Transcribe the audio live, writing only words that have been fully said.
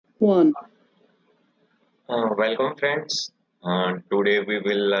1. Welcome friends. Today we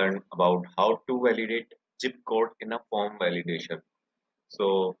will learn about how to validate zip code in a form validation.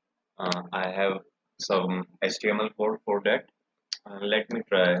 So I have some HTML code for that. Let me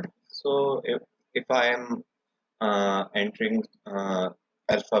try. So if I am entering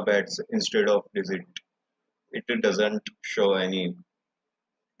alphabets instead of digit, it doesn't show any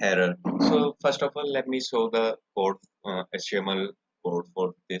error. So first of all, let me show the code HTML code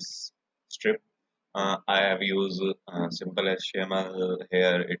for this strip. I have used simple HTML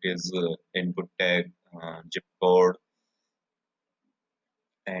here. It is input tag, zip code,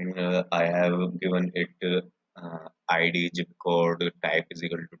 and I have given it ID, zip code, type is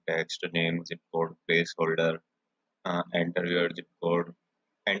equal to text, name, zip code, placeholder, enter your zip code,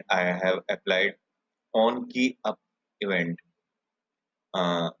 and I have applied on key up event,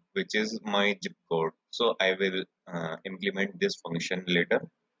 which is my zip code. So I will implement this function later,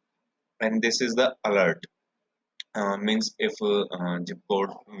 and this is the alert. Means if zip code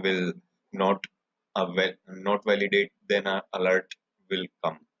will not not validate, then an alert will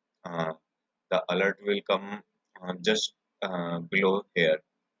come. Uh, the alert will come just below here.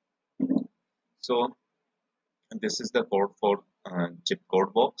 So this is the code for zip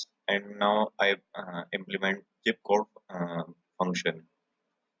code box, and now I implement zip code function.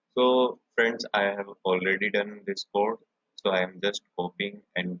 So friends, I have already done this code, so I am just copying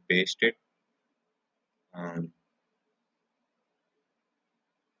and paste it. Um,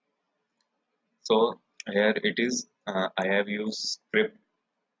 so here it is. I have used script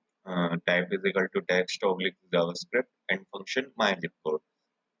type is equal to text oblique JavaScript and function my zip code.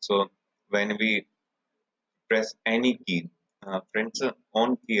 So when we press any key, friends,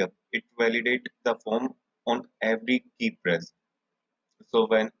 on key up, it validate the form on every key press. So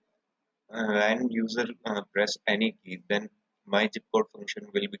when user press any key, then my zip code function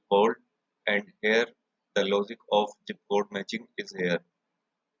will be called, and here the logic of zip code matching is here.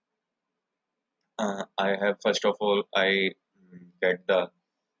 I have first of all I get the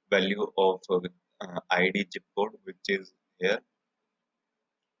value of ID zip code, which is here.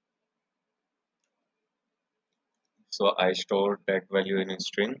 So I store that value in a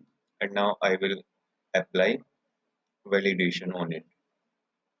string, and now I will apply validation on it.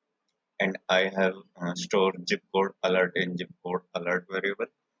 And I have stored zip code alert in zip code alert variable.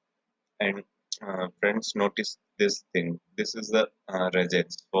 And friends, notice this thing. This is the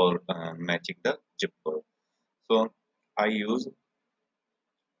regex for matching the zip code. So I use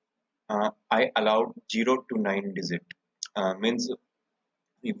I allowed 0 to 9 digit. Means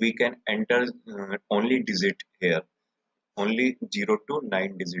we can enter only digit here, only 0 to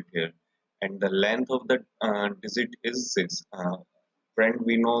 9 digit here, and the length of the digit is 6. Friend,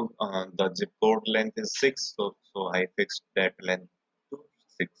 we know the zip code length is 6, so I fixed that length to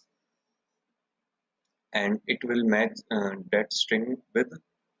 6, and it will match that string with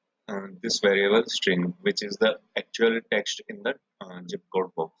this variable string, which is the actual text in the zip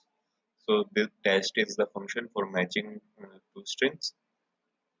code box. So this text is the function for matching two strings.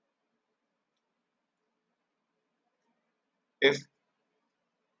 If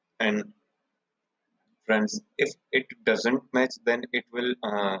and friends, if it doesn't match, then it will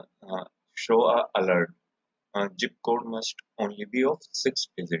show a alert. Zip code must only be of 6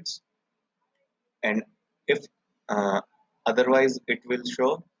 digits, and if uh, otherwise, it will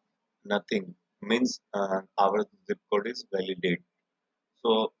show nothing. Means our zip code is validate.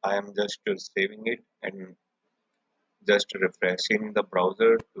 So I am just saving it and just refreshing the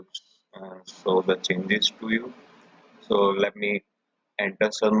browser to show the changes to you. So let me enter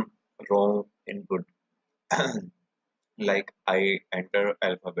some wrong input. Like I enter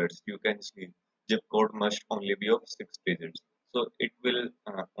alphabets, you can see zip code must only be of 6 digits. So it will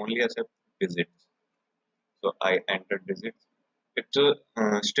only accept digits. So I enter digits. It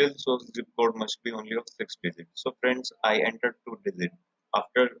still shows zip code must be only of 6 digits. So friends, I entered 2 digits.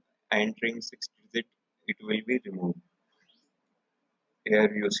 After entering 6 digit, it will be removed.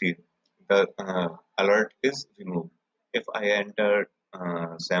 Here you see the alert is removed. If I enter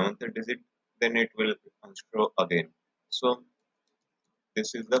seventh digit, then it will show again. So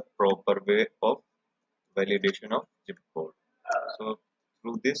this is the proper way of validation of zip code. So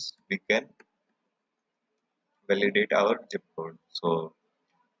through this we can validate our zip code. So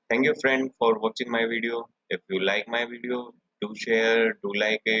thank you friend for watching my video. If you like my video, do share, do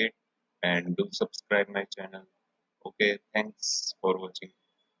like it, and do subscribe my channel. Okay, thanks for watching.